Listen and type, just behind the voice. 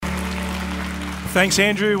Thanks,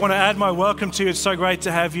 Andrew. I want to add my welcome to you. It's so great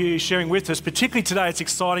to have you sharing with us. Particularly today, it's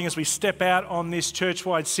exciting as we step out on this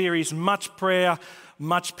church-wide series, Much Prayer,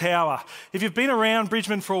 Much Power. If you've been around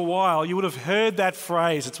Bridgman for a while, you would have heard that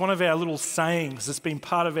phrase. It's one of our little sayings that's been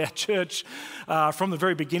part of our church from the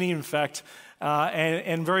very beginning, in fact,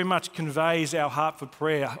 and very much conveys our heart for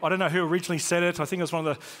prayer. I don't know who originally said it. I think it was one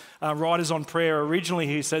of the writers on prayer originally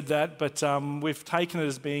who said that, but we've taken it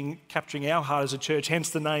as being capturing our heart as a church, hence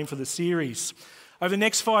the name for the series. Over the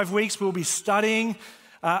next 5 weeks, we'll be studying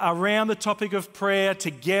around the topic of prayer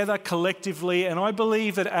together collectively. And I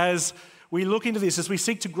believe that as we look into this, as we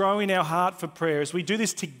seek to grow in our heart for prayer, as we do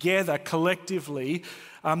this together collectively,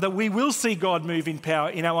 that we will see God move in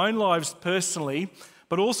power in our own lives personally,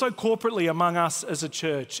 but also corporately among us as a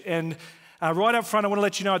church. And right up front, I want to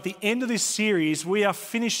let you know at the end of this series, we are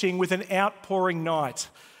finishing with an outpouring night,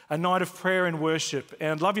 a night of prayer and worship.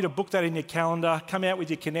 And I'd love you to book that in your calendar, come out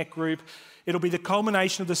with your Connect group. It'll be the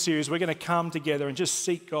culmination of the series. We're going to come together and just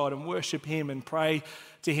seek God and worship Him and pray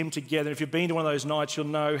to Him together. If you've been to one of those nights, you'll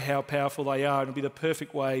know how powerful they are. It'll be the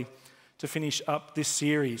perfect way to finish up this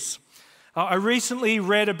series. I recently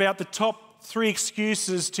read about the top 3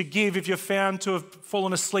 excuses to give if you're found to have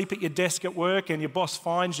fallen asleep at your desk at work and your boss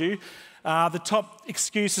finds you. The top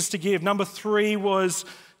excuses to give. Number 3 was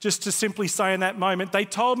just to simply say in that moment, they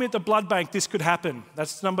told me at the blood bank this could happen.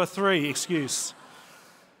 That's number 3 excuse.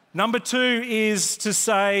 Number 2 is to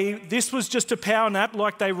say, this was just a power nap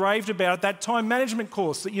like they raved about that time management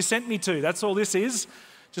course that you sent me to. That's all this is,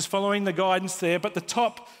 just following the guidance there. But the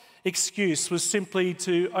top excuse was simply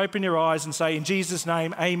to open your eyes and say, in Jesus'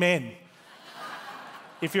 name, amen.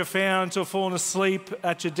 If you're found to have fallen asleep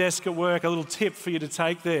at your desk at work, a little tip for you to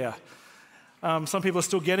take there. Some people are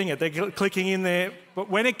still getting it. They're clicking in there. But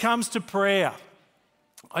when it comes to prayer,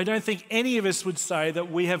 I don't think any of us would say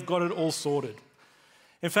that we have got it all sorted.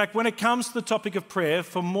 In fact, when it comes to the topic of prayer,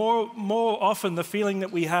 for more often the feeling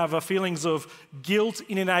that we have are feelings of guilt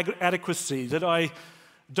and inadequacy, that I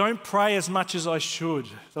don't pray as much as I should,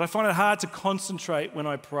 that I find it hard to concentrate when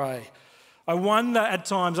I pray. I wonder at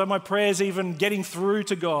times, are my prayers even getting through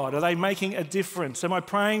to God? Are they making a difference? Am I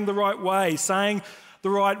praying the right way, saying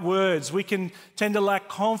the right words? We can tend to lack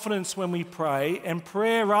confidence when we pray, and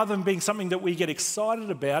prayer, rather than being something that we get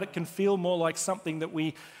excited about, it can feel more like something that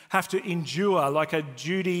we have to endure, like a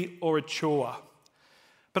duty or a chore.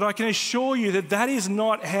 But I can assure you that that is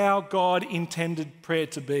not how God intended prayer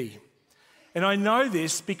to be. And I know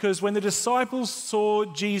this because when the disciples saw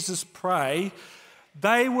Jesus pray,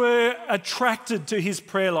 they were attracted to his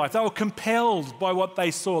prayer life. They were compelled by what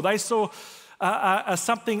they saw. They saw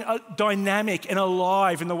something dynamic and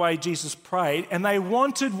alive in the way Jesus prayed, and they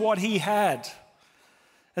wanted what he had.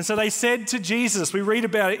 And so they said to Jesus, we read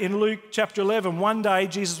about it in Luke chapter 11, one day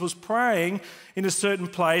Jesus was praying in a certain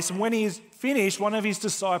place, and when he finished, one of his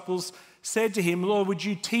disciples said to him, Lord, would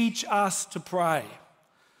you teach us to pray?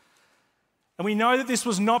 And we know that this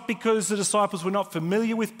was not because the disciples were not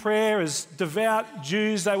familiar with prayer. As devout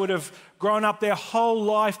Jews, they would have grown up their whole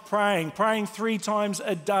life praying 3 times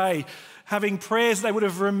a day, having prayers they would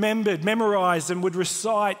have remembered, memorized, and would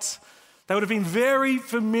recite. They would have been very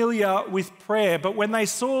familiar with prayer, but when they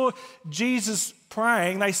saw Jesus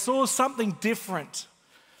praying, they saw something different.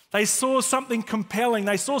 They saw something compelling.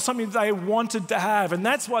 They saw something they wanted to have, and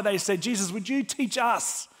that's why they said, Jesus, would you teach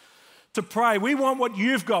us to pray? We want what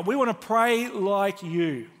you've got. We want to pray like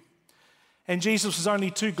you. And Jesus was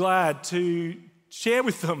only too glad to share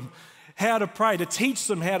with them how to pray, to teach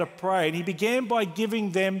them how to pray, and he began by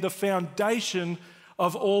giving them the foundation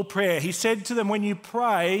of all prayer. He said to them, when you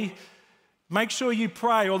pray, make sure you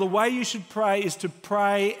pray, or the way you should pray is to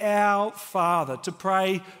pray our Father, to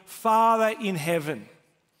pray Father in heaven.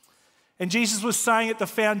 And Jesus was saying that the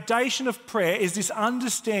foundation of prayer is this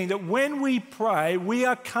understanding that when we pray, we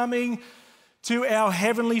are coming to our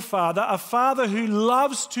Heavenly Father, a Father who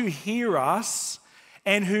loves to hear us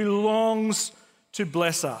and who longs to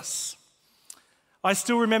bless us. I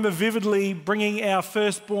still remember vividly bringing our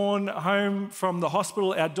firstborn home from the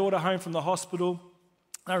hospital, our daughter home from the hospital.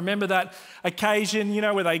 I remember that occasion,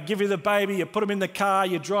 where they give you the baby, you put them in the car,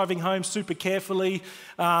 you're driving home super carefully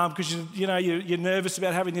because you're nervous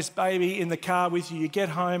about having this baby in the car with you. You get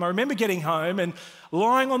home. I remember getting home and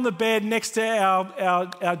lying on the bed next to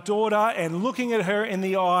our daughter and looking at her in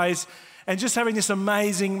the eyes and just having this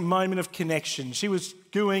amazing moment of connection. She was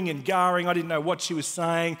gooing and garring. I didn't know what she was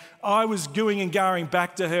saying. I was gooing and garring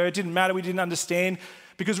back to her. It didn't matter. We didn't understand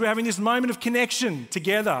because we're having this moment of connection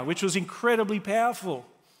together, which was incredibly powerful.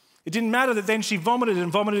 It didn't matter that then she vomited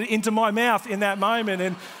into my mouth in that moment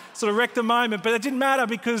and sort of wrecked the moment, but it didn't matter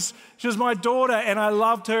because she was my daughter and I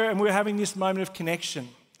loved her and we were having this moment of connection.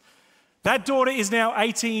 That daughter is now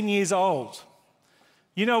 18 years old.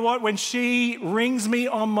 You know what? When she rings me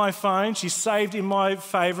on my phone, she's saved in my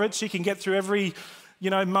favourites. She can get through every,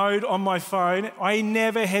 mode on my phone. I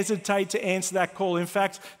never hesitate to answer that call. In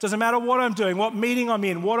fact, it doesn't matter what I'm doing, what meeting I'm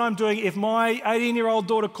in, what I'm doing. If my 18-year-old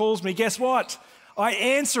daughter calls me, guess what? I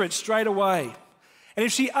answer it straight away. And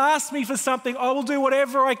if she asks me for something, I will do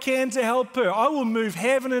whatever I can to help her. I will move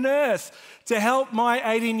heaven and earth to help my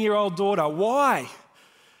 18-year-old daughter. Why?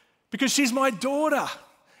 Because she's my daughter.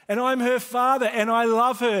 And I'm her father, and I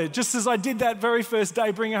love her, just as I did that very first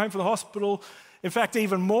day, bringing her home from the hospital. In fact,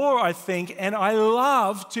 even more, I think. And I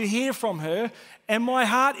love to hear from her, and my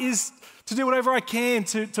heart is to do whatever I can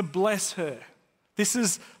to bless her. This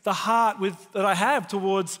is the heart that I have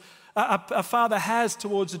towards, a father has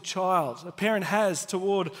towards a child, a parent has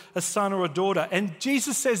toward a son or a daughter. And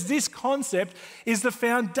Jesus says this concept is the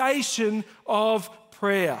foundation of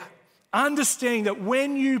prayer. Understanding that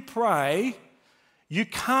when you pray, you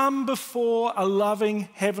come before a loving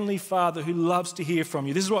Heavenly Father who loves to hear from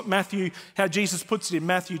you. This is how Jesus puts it in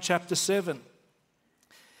Matthew chapter 7.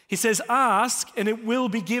 He says, ask and it will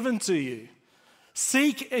be given to you.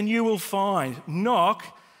 Seek and you will find.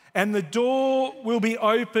 Knock and the door will be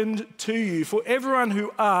opened to you. For everyone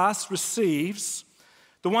who asks receives.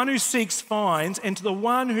 The one who seeks finds. And to the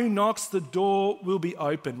one who knocks, the door will be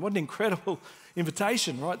opened. What an incredible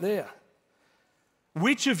invitation right there.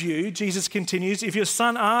 Which of you, Jesus continues, if your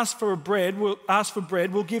son asks for bread,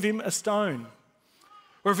 we'll give him a stone.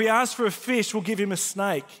 Or if he asks for a fish, we'll give him a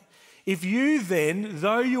snake. If you then,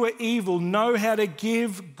 though you are evil, know how to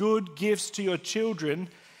give good gifts to your children,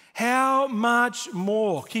 how much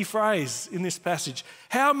more, key phrase in this passage,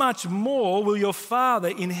 how much more will your Father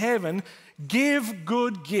in heaven give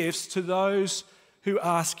good gifts to those who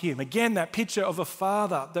ask him? Again, that picture of a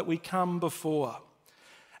father that we come before.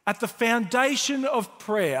 At the foundation of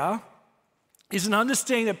prayer is an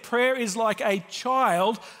understanding that prayer is like a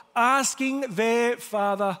child asking their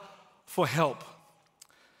father for help.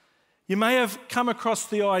 You may have come across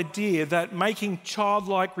the idea that making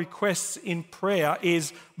childlike requests in prayer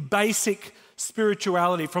is basic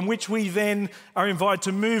spirituality, from which we then are invited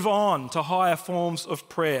to move on to higher forms of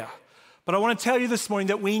prayer. But I want to tell you this morning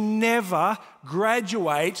that we never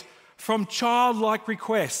graduate from childlike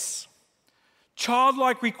requests.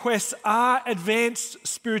 Childlike requests are advanced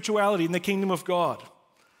spirituality in the kingdom of God.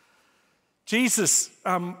 Jesus,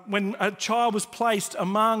 when a child was placed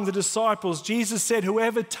among the disciples, Jesus said,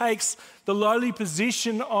 whoever takes the lowly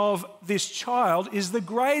position of this child is the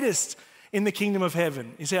greatest in the kingdom of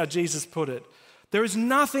heaven, is how Jesus put it. There is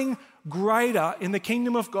nothing greater in the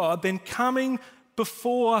kingdom of God than coming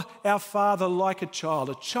before our Father like a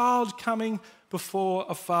child coming before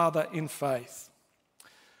a father in faith.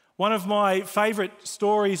 One of my favourite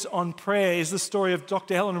stories on prayer is the story of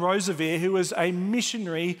Dr. Helen Roseveare, who was a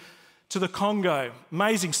missionary to the Congo.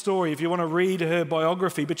 Amazing story if you want to read her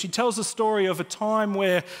biography. But she tells the story of a time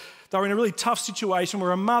where they were in a really tough situation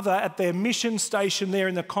where a mother at their mission station there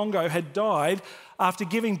in the Congo had died after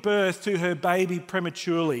giving birth to her baby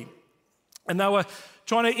prematurely. And they were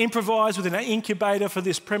trying to improvise with an incubator for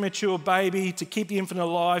this premature baby to keep the infant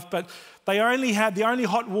alive, but the only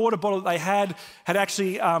hot water bottle that they had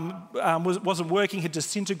actually wasn't working, had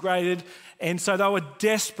disintegrated, and so they were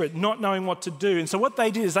desperate, not knowing what to do. And so what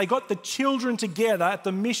they did is they got the children together at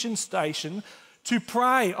the mission station to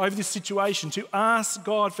pray over this situation, to ask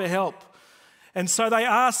God for help. And so they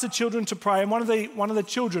asked the children to pray, and one of the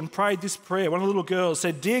children prayed this prayer. One of the little girls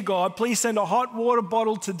said, "Dear God, please send a hot water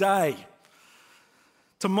bottle today.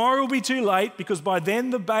 Tomorrow will be too late because by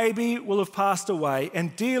then the baby will have passed away.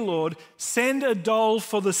 And dear Lord, send a doll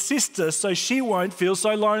for the sister so she won't feel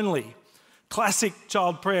so lonely." Classic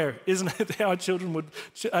child prayer, isn't it? How a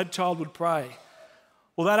child would pray.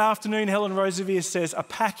 Well, that afternoon, Helen Roseveare says a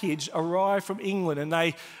package arrived from England, and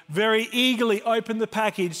they very eagerly opened the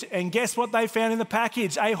package, and guess what they found in the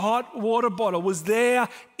package? A hot water bottle was there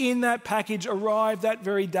in that package, arrived that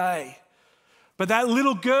very day. But that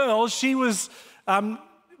little girl, she was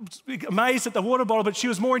amazed at the water bottle, but she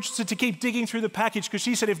was more interested to keep digging through the package because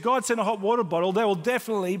she said, if God sent a hot water bottle, there will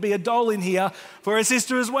definitely be a doll in here for her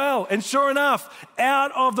sister as well. And sure enough,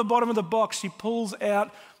 out of the bottom of the box, she pulls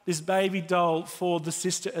out this baby doll for the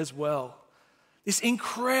sister as well. This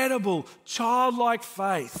incredible childlike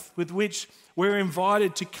faith with which we're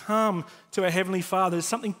invited to come to our Heavenly Father. There's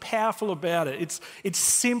something powerful about it. It's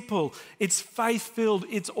simple, it's faith-filled,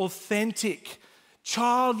 it's authentic.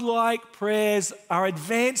 Childlike prayers are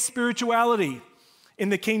advanced spirituality in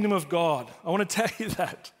the kingdom of God. I want to tell you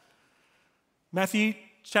that. Matthew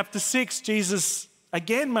chapter 6, Jesus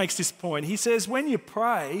again makes this point. He says, when you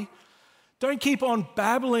pray, don't keep on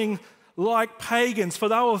babbling like pagans, for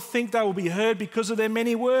they will think they will be heard because of their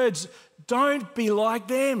many words. Don't be like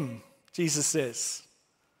them, Jesus says.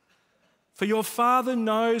 For your Father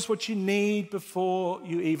knows what you need before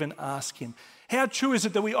you even ask him. How true is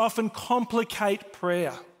it that we often complicate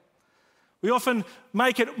prayer? We often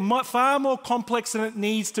make it far more complex than it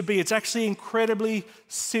needs to be. It's actually incredibly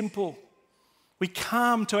simple. We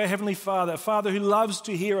come to our Heavenly Father, a Father who loves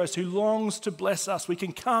to hear us, who longs to bless us. We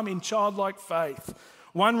can come in childlike faith.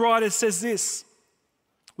 One writer says this: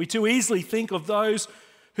 we too easily think of those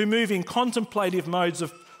who move in contemplative modes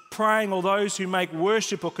of praying, or those who make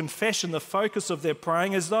worship or confession the focus of their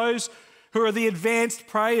praying, as those who are the advanced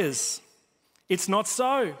prayers. It's not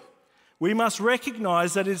so. We must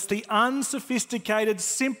recognize that it's the unsophisticated,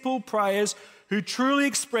 simple prayers who truly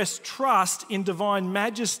express trust in divine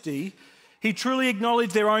majesty, who truly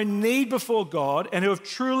acknowledge their own need before God, and who have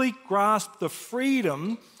truly grasped the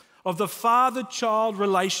freedom of the father-child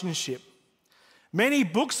relationship. Many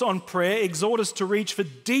books on prayer exhort us to reach for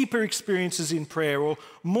deeper experiences in prayer, or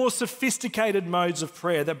more sophisticated modes of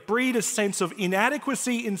prayer that breed a sense of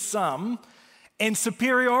inadequacy in some and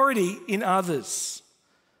superiority in others.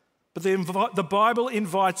 But the Bible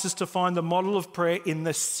invites us to find the model of prayer in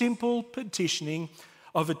the simple petitioning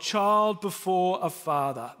of a child before a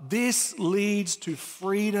father. This leads to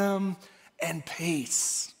freedom and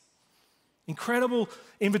peace. Incredible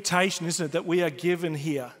invitation, isn't it, that we are given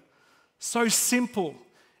here? So simple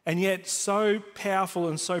and yet so powerful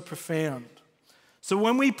and so profound. So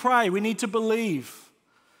when we pray, we need to believe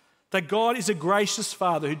that God is a gracious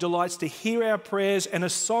Father who delights to hear our prayers, and a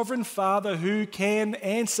sovereign Father who can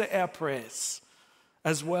answer our prayers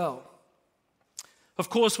as well. Of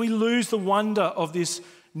course, we lose the wonder of this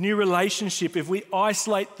new relationship if we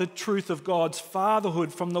isolate the truth of God's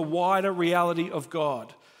fatherhood from the wider reality of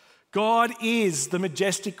God. God is the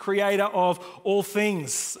majestic creator of all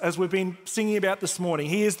things, as we've been singing about this morning.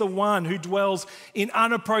 He is the one who dwells in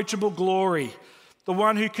unapproachable glory, the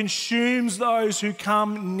one who consumes those who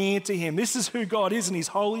come near to him. This is who God is in his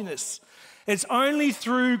holiness. It's only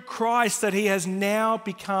through Christ that he has now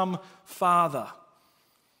become Father,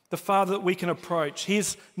 the Father that we can approach. He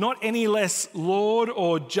is not any less Lord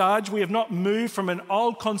or Judge. We have not moved from an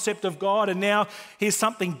old concept of God and now here's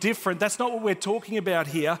something different. That's not what we're talking about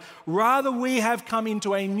here. Rather, we have come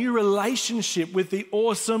into a new relationship with the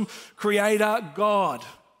awesome Creator God.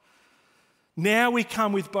 Now we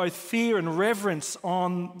come with both fear and reverence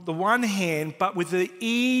on the one hand, but with the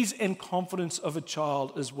ease and confidence of a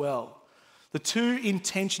child as well. The two in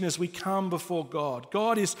tension as we come before God.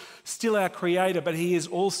 God is still our Creator, but he is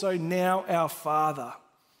also now our Father.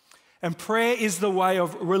 And prayer is the way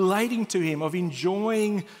of relating to him, of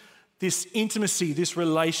enjoying this intimacy, this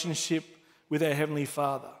relationship with our Heavenly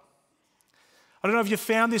Father. I don't know if you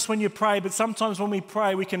found this when you pray, but sometimes when we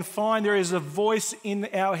pray, we can find there is a voice in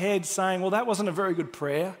our head saying, well, that wasn't a very good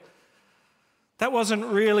prayer. That wasn't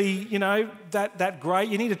really, that great.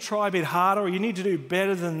 You need to try a bit harder, or you need to do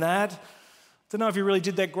better than that. Don't know if you really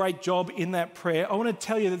did that great job in that prayer. I want to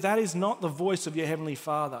tell you that that is not the voice of your Heavenly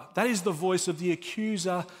Father. That is the voice of the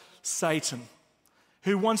accuser, Satan,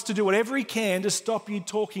 who wants to do whatever he can to stop you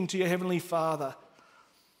talking to your Heavenly Father.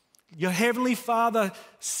 Your Heavenly Father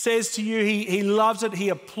says to you, he loves it, he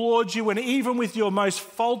applauds you, and even with your most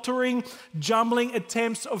faltering, jumbling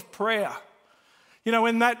attempts of prayer.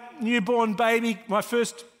 When that newborn baby, my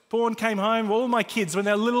firstborn, came home, all my kids, when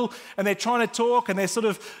they're little and they're trying to talk and they're sort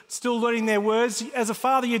of still learning their words, as a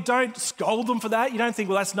father, you don't scold them for that. You don't think,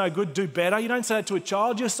 well, that's no good, do better. You don't say that to a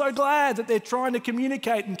child. You're so glad that they're trying to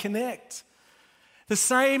communicate and connect. The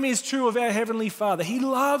same is true of our Heavenly Father. He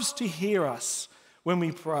loves to hear us when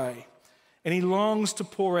we pray, and he longs to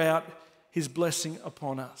pour out his blessing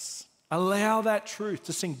upon us. Allow that truth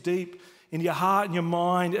to sink deep into your heart and your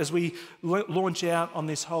mind as we launch out on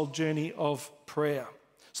this whole journey of prayer.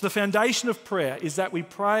 So the foundation of prayer is that we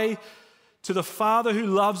pray to the Father who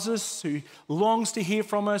loves us, who longs to hear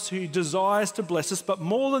from us, who desires to bless us. But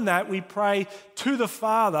more than that, we pray to the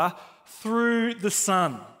Father through the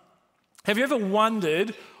Son. Have you ever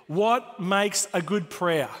wondered what makes a good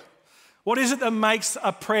prayer? What is it that makes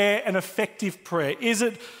a prayer an effective prayer? Is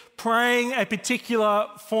it praying a particular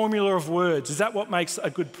formula of words? Is that what makes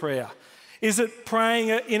a good prayer? Is it praying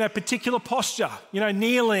in a particular posture,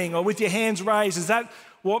 kneeling or with your hands raised? Is that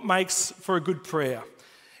what makes for a good prayer?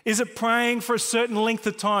 Is it praying for a certain length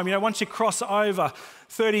of time? Once you cross over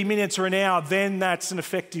 30 minutes or an hour, then that's an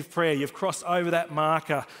effective prayer. You've crossed over that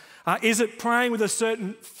marker. Is it praying with a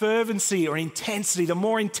certain fervency or intensity? The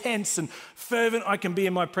more intense and fervent I can be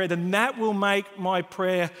in my prayer, then that will make my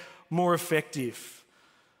prayer more effective.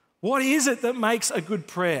 What is it that makes a good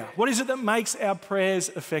prayer? What is it that makes our prayers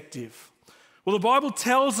effective? Well, the Bible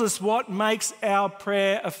tells us what makes our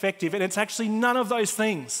prayer effective, and it's actually none of those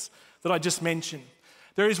things that I just mentioned.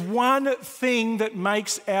 There is one thing that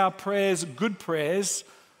makes our prayers good prayers,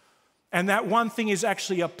 and that one thing is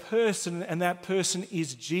actually a person, and that person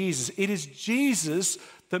is Jesus. It is Jesus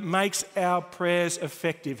that makes our prayers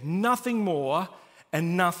effective. Nothing more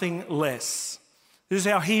and nothing less. This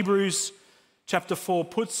is how Hebrews chapter 4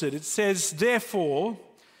 puts it. It says, therefore,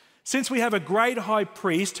 since we have a great high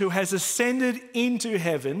priest who has ascended into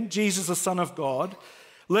heaven, Jesus the Son of God,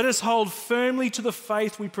 let us hold firmly to the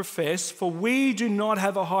faith we profess, for we do not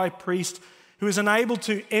have a high priest who is unable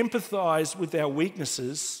to empathize with our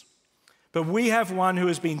weaknesses, but we have one who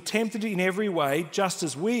has been tempted in every way, just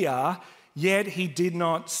as we are, yet he did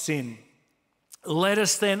not sin. Let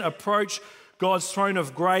us then approach God's throne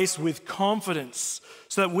of grace with confidence,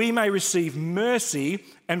 so that we may receive mercy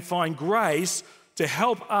and find grace to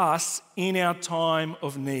help us in our time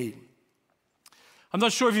of need. I'm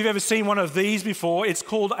not sure if you've ever seen one of these before. It's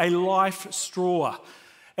called a life straw.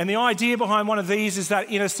 And the idea behind one of these is that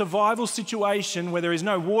in a survival situation where there is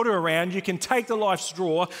no water around, you can take the life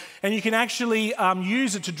straw and you can actually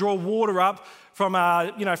use it to draw water up from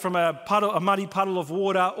a muddy puddle of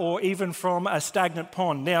water, or even from a stagnant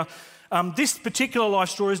pond. Now, this particular life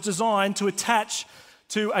straw is designed to attach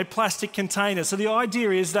to a plastic container. So the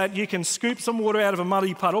idea is that you can scoop some water out of a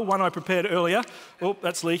muddy puddle, one I prepared earlier. Oh,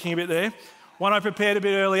 that's leaking a bit there. One I prepared a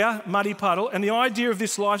bit earlier, muddy puddle. And the idea of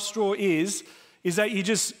this life straw is that you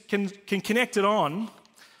just can connect it on.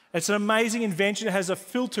 It's an amazing invention. It has a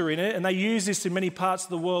filter in it, and they use this in many parts of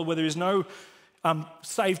the world where there is no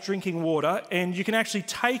safe drinking water. And you can actually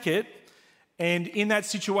take it, and in that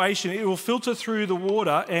situation, it will filter through the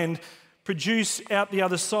water and produce out the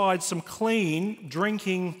other side some clean,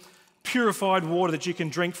 drinking, purified water that you can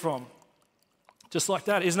drink from. Just like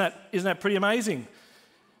that. Isn't that pretty amazing?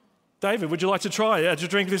 David, would you like to try to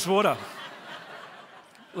drink this water?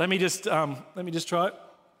 Let me just try it.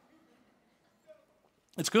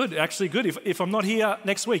 It's good, actually good. If I'm not here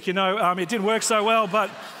next week, it didn't work so well,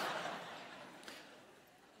 but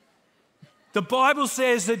the Bible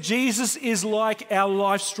says that Jesus is like our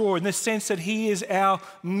life straw in the sense that he is our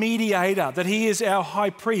mediator, that he is our high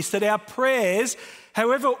priest, that our prayers,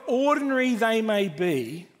 however ordinary they may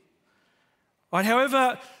be, right,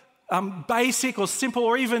 however basic or simple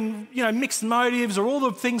or even mixed motives or all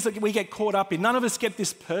the things that we get caught up in, none of us get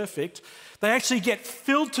this perfect. They actually get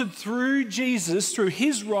filtered through Jesus, through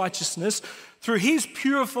his righteousness, through his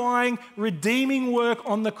purifying, redeeming work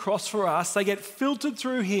on the cross for us. They get filtered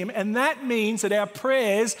through him, and that means that our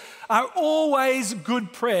prayers are always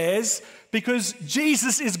good prayers because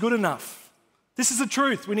Jesus is good enough. This is the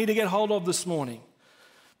truth we need to get hold of this morning.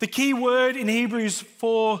 The key word in Hebrews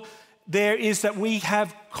 4 there is that we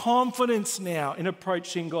have confidence now in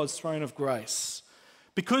approaching God's throne of grace.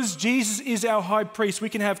 Because Jesus is our high priest, we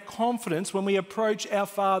can have confidence when we approach our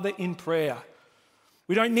Father in prayer.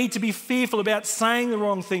 We don't need to be fearful about saying the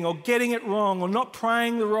wrong thing or getting it wrong or not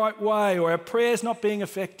praying the right way or our prayers not being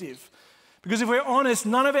effective. Because if we're honest,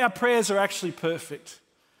 none of our prayers are actually perfect.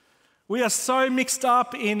 We are so mixed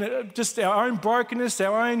up in just our own brokenness,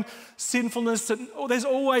 our own sinfulness, that there's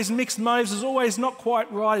always mixed motives, there's always not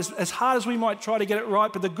quite right, as hard as we might try to get it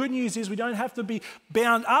right. But the good news is we don't have to be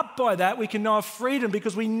bound up by that. We can know our freedom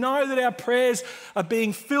because we know that our prayers are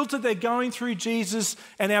being filtered, they're going through Jesus,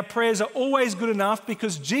 and our prayers are always good enough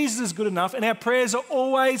because Jesus is good enough, and our prayers are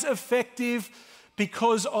always effective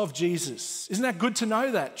because of Jesus. Isn't that good to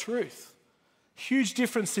know that truth? Huge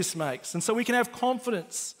difference this makes. And so we can have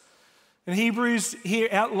confidence. And Hebrews here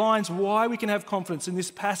outlines why we can have confidence in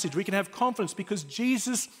this passage. We can have confidence because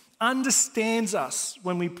Jesus understands us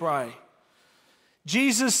when we pray.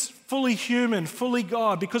 Jesus, fully human, fully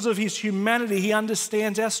God, because of his humanity, he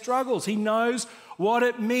understands our struggles. He knows what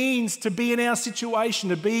it means to be in our situation,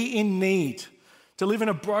 to be in need, to live in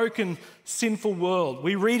a broken, sinful world.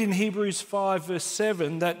 We read in Hebrews 5 verse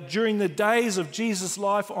 7 that during the days of Jesus'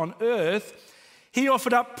 life on earth, he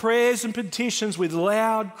offered up prayers and petitions with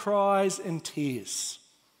loud cries and tears.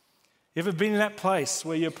 You ever been in that place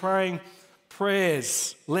where you're praying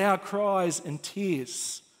prayers, loud cries and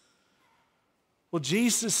tears? Well,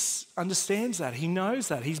 Jesus understands that. He knows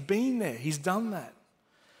that. He's been there. He's done that.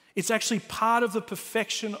 It's actually part of the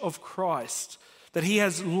perfection of Christ that he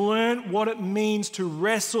has learned what it means to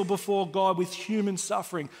wrestle before God with human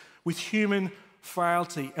suffering, with human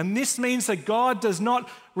frailty. And this means that God does not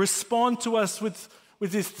respond to us with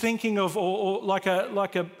this thinking of or like a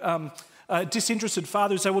a disinterested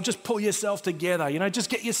father who say, well, just pull yourself together, just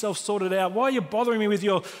get yourself sorted out. Why are you bothering me with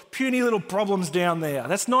your puny little problems down there?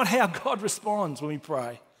 That's not how God responds when we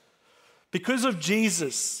pray. Because of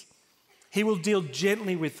Jesus, he will deal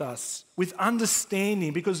gently with us, with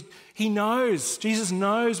understanding, because Jesus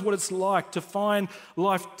knows what it's like to find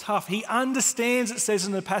life tough. He understands, it says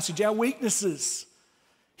in the passage, our weaknesses.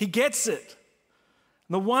 He gets it.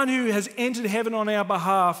 The one who has entered heaven on our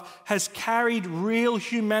behalf has carried real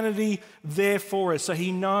humanity there for us, so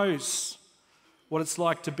he knows what it's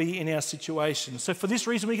like to be in our situation. So for this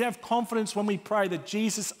reason, we can have confidence when we pray that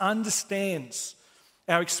Jesus understands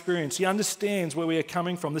our experience. He understands where we are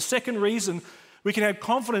coming from. The second reason we can have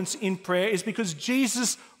confidence in prayer is because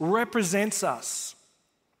Jesus represents us.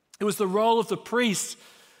 It was the role of the priest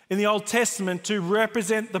in the Old Testament to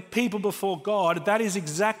represent the people before God. That is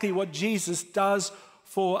exactly what Jesus does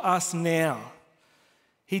for us now.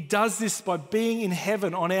 He does this by being in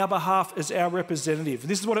heaven on our behalf as our representative.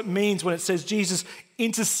 This is what it means when it says Jesus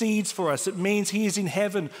intercedes for us. It means he is in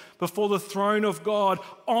heaven before the throne of God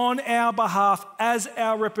on our behalf as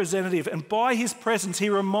our representative. And by his presence, he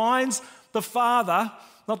reminds the Father,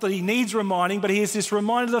 not that he needs reminding, but he is this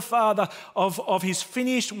reminder to the Father of his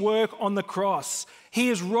finished work on the cross. He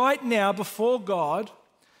is right now before God,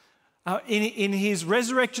 in his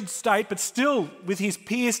resurrected state, but still with his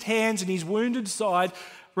pierced hands and his wounded side,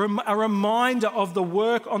 a reminder of the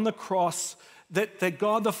work on the cross that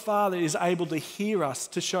God the Father is able to hear us,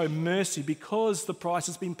 to show mercy because the price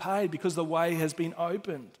has been paid, because the way has been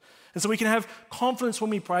opened. And so we can have confidence when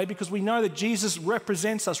we pray because we know that Jesus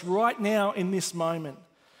represents us right now in this moment.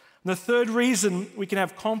 And the third reason we can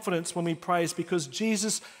have confidence when we pray is because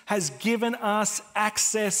Jesus has given us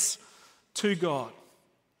access to God.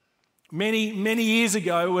 Many, many years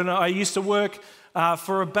ago when I used to work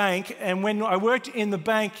for a bank, and when I worked in the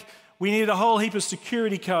bank, we needed a whole heap of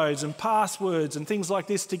security codes and passwords and things like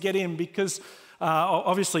this to get in because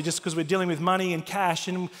obviously just because we're dealing with money and cash.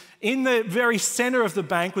 And in the very center of the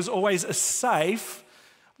bank was always a safe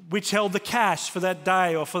which held the cash for that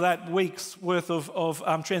day or for that week's worth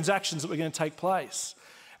of transactions that were going to take place.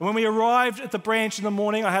 And when we arrived at the branch in the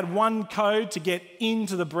morning, I had one code to get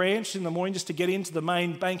into the branch in the morning, just to get into the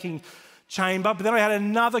main banking chamber. But then I had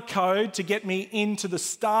another code to get me into the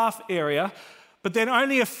staff area. But then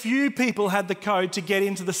only a few people had the code to get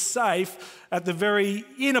into the safe at the very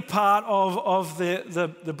inner part of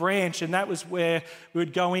the branch. And that was where we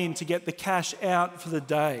would go in to get the cash out for the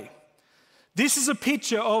day. This is a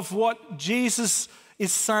picture of what Jesus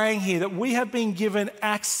is saying here, that we have been given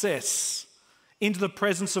access into the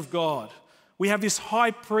presence of God. We have this high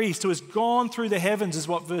priest who has gone through the heavens, is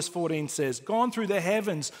what verse 14 says. Gone through the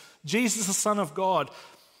heavens, Jesus the Son of God.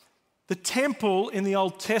 The temple in the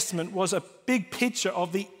Old Testament was a big picture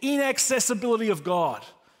of the inaccessibility of God.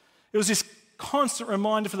 It was this constant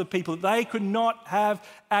reminder for the people that they could not have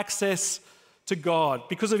access to God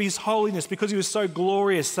because of his holiness, because he was so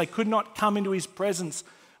glorious. They could not come into his presence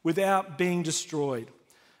without being destroyed.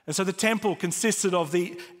 And so the temple consisted of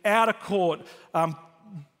the outer court,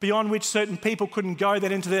 beyond which certain people couldn't go,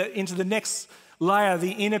 then into the next layer,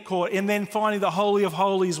 the inner court, and then finally the Holy of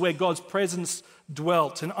Holies where God's presence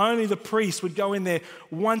dwelt. And only the priest would go in there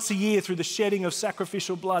once a year through the shedding of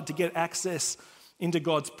sacrificial blood to get access into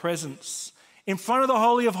God's presence. In front of the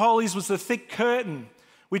Holy of Holies was the thick curtain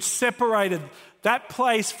which separated that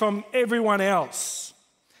place from everyone else.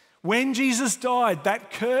 When Jesus died,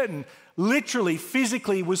 that curtain literally,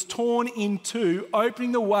 physically was torn in two,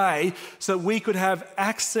 opening the way so that we could have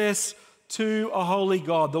access to a holy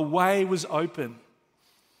God. The way was open.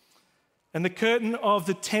 And the curtain of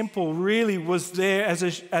the temple really was there as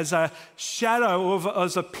a shadow,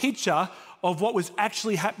 as a picture of what was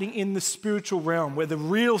actually happening in the spiritual realm, where the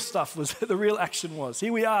real stuff was, the real action was.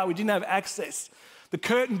 Here we are, we didn't have access. The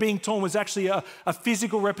curtain being torn was actually a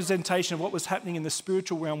physical representation of what was happening in the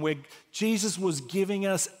spiritual realm, where Jesus was giving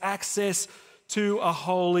us access to a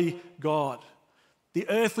holy God. The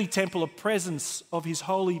earthly temple, a presence of his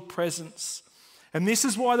holy presence. And this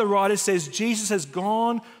is why the writer says Jesus has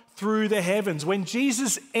gone through the heavens. When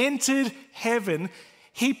Jesus entered heaven,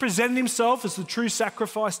 he presented himself as the true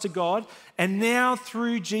sacrifice to God. And now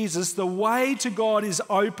through Jesus, the way to God is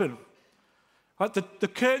open. Right? The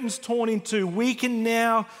curtain's torn in two. We can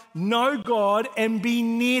now know God and be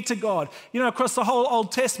near to God. Across the whole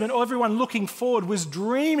Old Testament, everyone looking forward was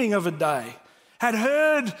dreaming of a day, had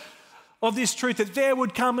heard of this truth that there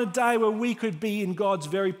would come a day where we could be in God's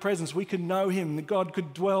very presence. We could know him, that God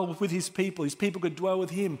could dwell with his people could dwell with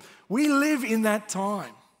him. We live in that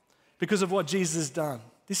time because of what Jesus has done.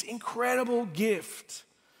 This incredible gift.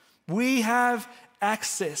 We have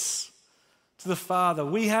access to the Father.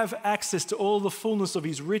 We have access to all the fullness of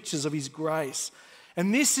his riches, of his grace.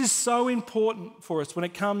 And this is so important for us when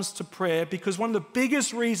it comes to prayer, because one of the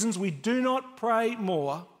biggest reasons we do not pray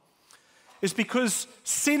more is because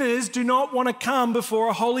sinners do not want to come before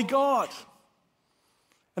a holy God.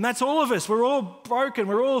 And that's all of us. We're all broken.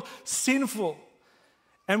 We're all sinful.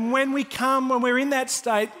 And when we come, when we're in that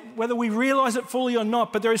state, whether we realize it fully or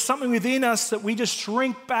not, but there is something within us that we just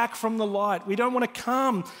shrink back from the light. We don't want to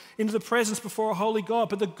come into the presence before a holy God.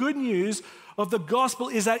 But the good news of the gospel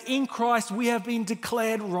is that in Christ we have been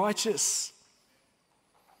declared righteous.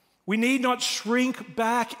 We need not shrink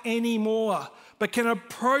back anymore, but can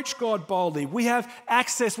approach God boldly. We have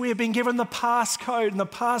access. We have been given the passcode, and the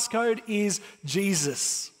passcode is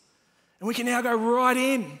Jesus. And we can now go right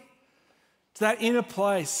in to that inner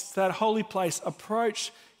place, to that holy place,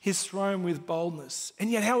 approach his throne with boldness.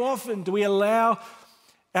 And yet how often do we allow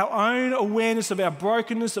our own awareness of our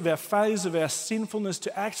brokenness, of our failures, of our sinfulness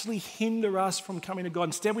to actually hinder us from coming to God?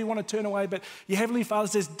 Instead, we want to turn away, but your Heavenly Father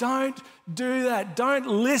says, don't do that. Don't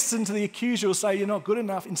listen to the accuser who will say you're not good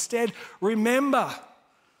enough. Instead, remember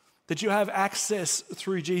that you have access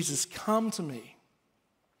through Jesus. Come to me.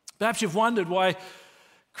 Perhaps you've wondered why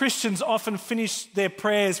Christians often finish their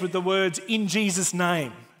prayers with the words, in Jesus'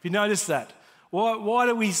 name. Have you noticed that? Why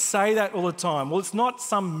do we say that all the time? Well, it's not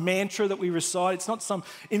some mantra that we recite. It's not some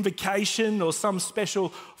invocation or some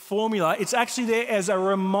special formula. It's actually there as a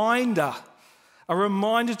reminder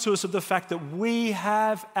to us of the fact that we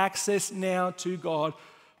have access now to God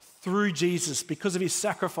through Jesus because of his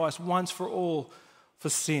sacrifice once for all for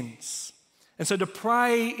sins. And so to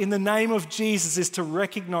pray in the name of Jesus is to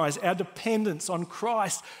recognize our dependence on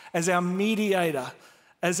Christ as our mediator,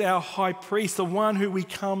 as our high priest, the one who we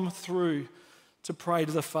come through to pray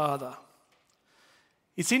to the Father.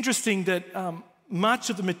 It's interesting that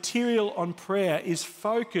much of the material on prayer is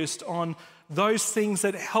focused on those things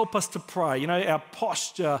that help us to pray. You know, our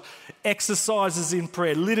posture, exercises in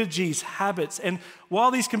prayer, liturgies, habits. And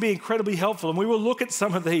while these can be incredibly helpful, and we will look at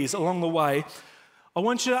some of these along the way, I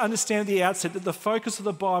want you to understand at the outset that the focus of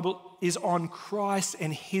the Bible is on Christ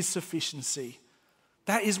and his sufficiency.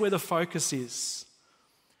 That is where the focus is.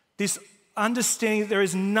 This understanding that there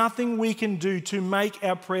is nothing we can do to make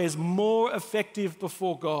our prayers more effective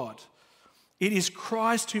before God. It is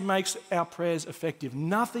Christ who makes our prayers effective,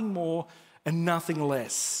 nothing more and nothing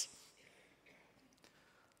less.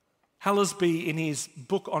 Hallisby, in his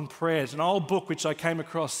book on prayers, an old book which I came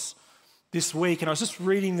across this week, and I was just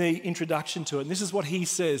reading the introduction to it, and this is what he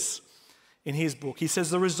says in his book. He says,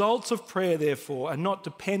 the results of prayer, therefore, are not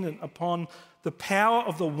dependent upon the power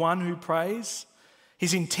of the one who prays,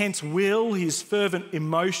 his intense will, his fervent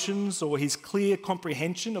emotions, or his clear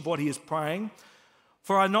comprehension of what he is praying,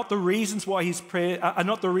 for are not the reasons why his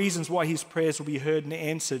prayers will be heard and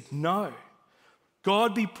answered. No.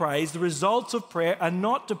 God be praised, the results of prayer are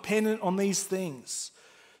not dependent on these things.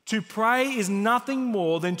 To pray is nothing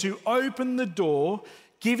more than to open the door,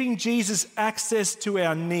 giving Jesus access to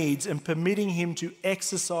our needs and permitting him to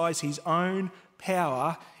exercise his own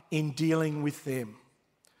power in dealing with them.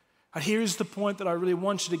 And here is the point that I really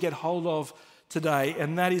want you to get hold of today,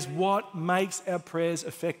 and that is what makes our prayers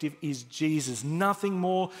effective is Jesus. Nothing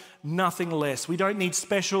more, nothing less. We don't need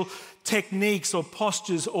special techniques or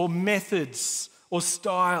postures or methods or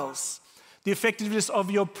styles. The effectiveness of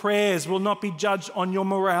your prayers will not be judged on your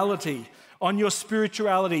morality, on your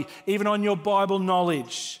spirituality, even on your Bible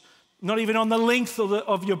knowledge, not even on the length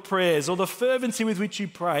of your prayers or the fervency with which you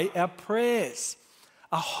pray. Our prayers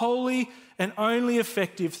are holy and only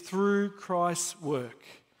effective through Christ's work.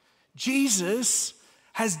 Jesus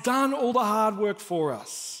has done all the hard work for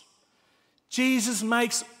us. Jesus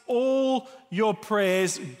makes all your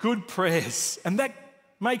prayers good prayers, and that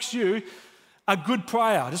makes you a good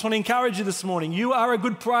prayer. I just want to encourage you this morning. You are a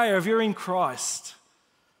good prayer if you're in Christ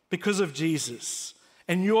because of Jesus.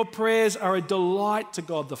 And your prayers are a delight to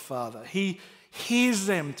God the Father. He hears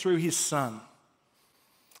them through his Son.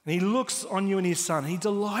 And he looks on you and his Son. He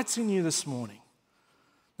delights in you this morning.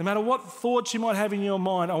 No matter what thoughts you might have in your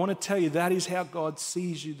mind, I want to tell you that is how God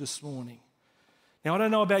sees you this morning. Now, I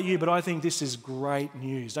don't know about you, but I think this is great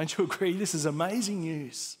news. Don't you agree? This is amazing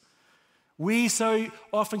news. We so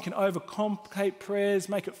often can overcomplicate prayers,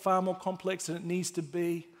 make it far more complex than it needs to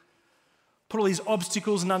be, put all these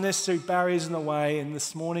obstacles and unnecessary barriers in the way. And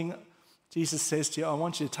this morning, Jesus says to you, I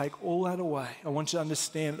want you to take all that away. I want you to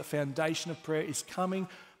understand that the foundation of prayer is coming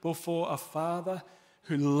before a Father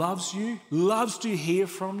who loves you, loves to hear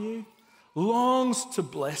from you, longs to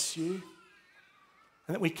bless you,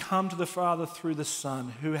 and that we come to the Father through the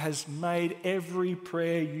Son who has made every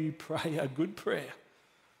prayer you pray a good prayer.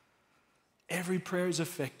 Every prayer is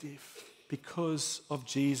effective because of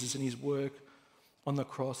Jesus and his work on the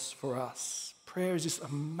cross for us. Prayer is this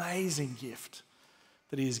amazing gift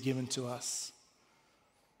that he has given to us.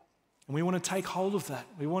 And we want to take hold of that.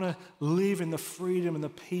 We want to live in the freedom and the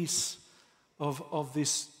peace of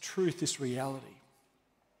this truth, this reality.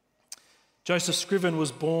 Joseph Scriven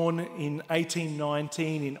was born in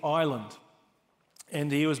 1819 in Ireland.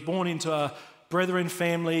 And he was born into a Brethren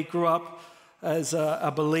family, grew up as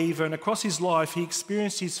a believer, and across his life he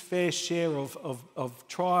experienced his fair share of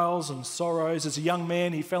trials and sorrows. As a young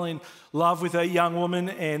man, he fell in love with a young woman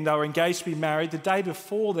and they were engaged to be married. The day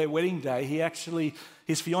before their wedding day,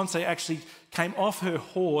 his fiancée actually came off her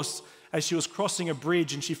horse as she was crossing a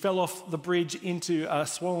bridge, and she fell off the bridge into a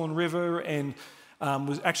swollen river and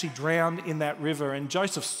was actually drowned in that river. And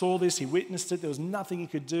Joseph saw this, he witnessed it, there was nothing he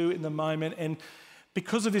could do in the moment, and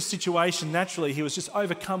because of this situation, naturally, he was just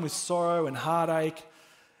overcome with sorrow and heartache.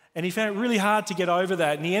 And he found it really hard to get over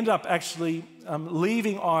that. And he ended up actually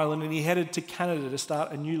leaving Ireland and he headed to Canada to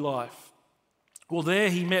start a new life. Well, there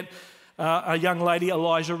he met a young lady,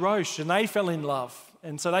 Elijah Roche, and they fell in love.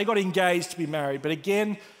 And so they got engaged to be married. But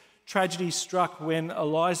again, tragedy struck when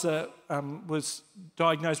Eliza was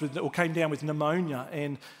diagnosed with, or came down with pneumonia.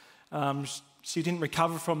 And she didn't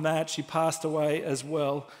recover from that. She passed away as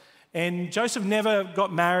well. And Joseph never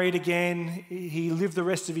got married again. He lived the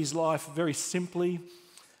rest of his life very simply.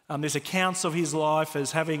 There's accounts of his life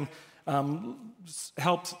as having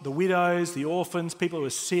helped the widows, the orphans, people who were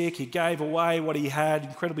sick. He gave away what he had,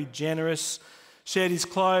 incredibly generous, shared his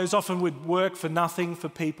clothes, often would work for nothing for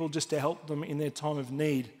people just to help them in their time of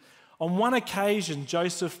need. On one occasion,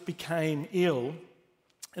 Joseph became ill,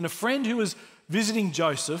 and a friend who was visiting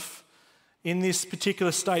Joseph in this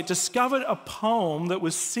particular state discovered a poem that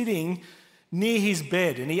was sitting near his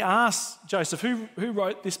bed. And he asked Joseph, who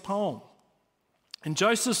wrote this poem? And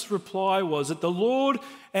Joseph's reply was that the Lord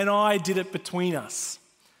and I did it between us.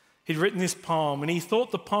 He'd written this poem, and he thought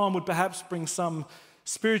the poem would perhaps bring some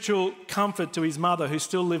spiritual comfort to his mother, who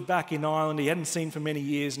still lived back in Ireland. He hadn't seen for many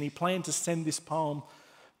years, and he planned to send this poem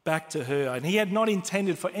back to her. And he had not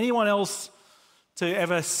intended for anyone else to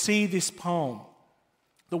ever see this poem.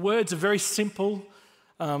 The words are very simple.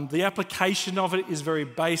 The application of it is very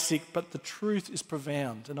basic, but the truth is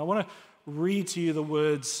profound. And I want to read to you the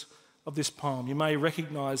words of this poem. You may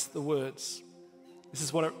recognize the words. This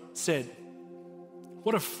is what it said.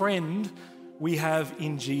 What a friend we have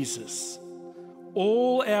in Jesus.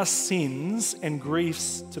 All our sins and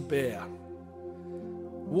griefs to bear.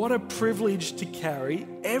 What a privilege to carry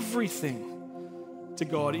everything to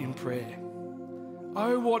God in prayer.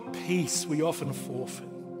 Oh, what peace we often forfeit.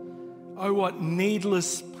 Oh, what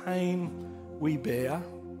needless pain we bear,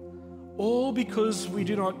 all because we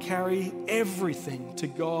do not carry everything to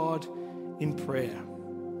God in prayer.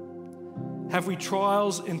 Have we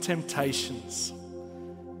trials and temptations?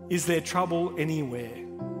 Is there trouble anywhere?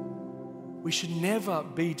 We should never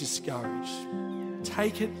be discouraged.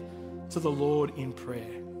 Take it to the Lord in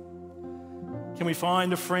prayer. Can we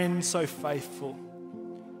find a friend so faithful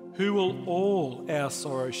who will all our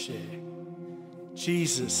sorrow share?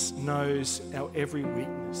 Jesus knows our every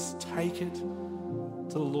weakness. Take it to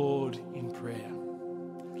the Lord in prayer.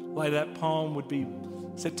 Later that poem would be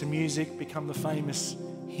set to music, become the famous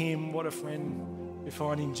hymn, What a Friend We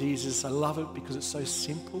Find in Jesus. I love it because it's so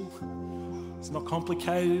simple. It's not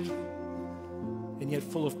complicated and yet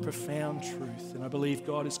full of profound truth. And I believe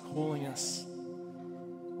God is calling us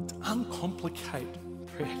to uncomplicate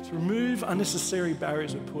prayer, to remove unnecessary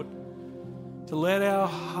barriers we put, to let our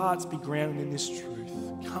hearts be grounded in this truth.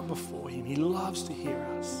 Come before him. He loves to hear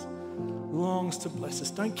us, longs to bless us.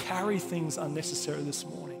 Don't carry things unnecessary this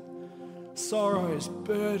morning. Sorrows,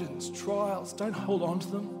 burdens, trials, don't hold on to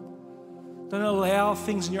them. Don't allow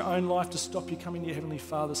things in your own life to stop you coming to your Heavenly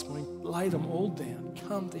Father this morning. Lay them all down.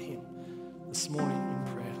 Come to him this morning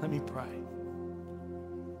in prayer. Let me pray.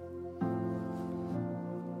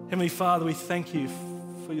 Heavenly Father, we thank you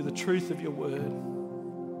for the truth of your word.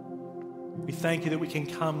 We thank you that we can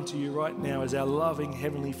come to you right now as our loving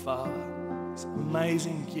Heavenly Father. It's an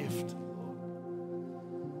amazing gift,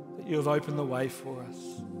 Lord, that you have opened the way for us.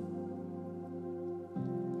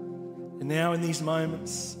 And now in these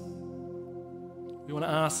moments, we want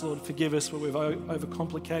to ask, Lord, forgive us where we've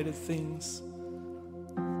overcomplicated things.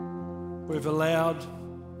 We've allowed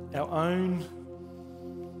our own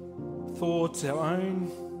thoughts, our own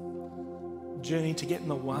journey to get in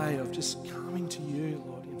the way of just coming to you,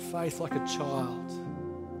 Lord, in faith like a child.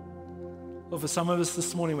 Lord, for some of us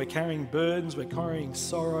this morning, we're carrying burdens, we're carrying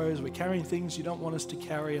sorrows, we're carrying things you don't want us to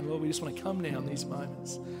carry. And Lord, we just want to come now in these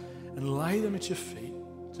moments and lay them at your feet,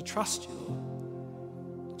 to trust you,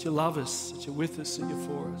 Lord, that you love us, that you're with us, that you're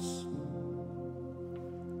for us.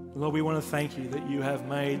 Lord, we want to thank you that you have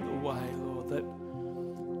made the way, Lord, that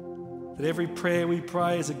every prayer we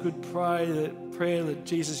pray is a good prayer, that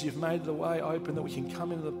Jesus, you've made the way open, that we can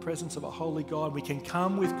come into the presence of a holy God. We can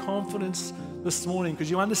come with confidence this morning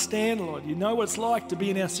because you understand, Lord. You know what it's like to be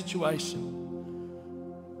in our situation.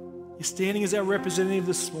 You're standing as our representative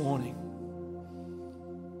this morning.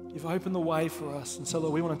 You've opened the way for us. And so,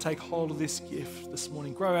 Lord, we want to take hold of this gift this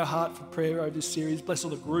morning. Grow our heart for prayer over this series. Bless all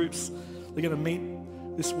the groups they're going to meet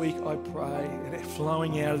this week, I pray. And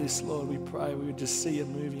flowing out of this, Lord, we pray we would just see a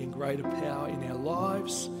moving in greater power in our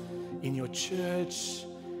lives, in your church,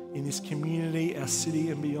 in this community, our city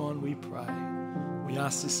and beyond, we pray. We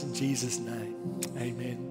ask this in Jesus' name. Amen.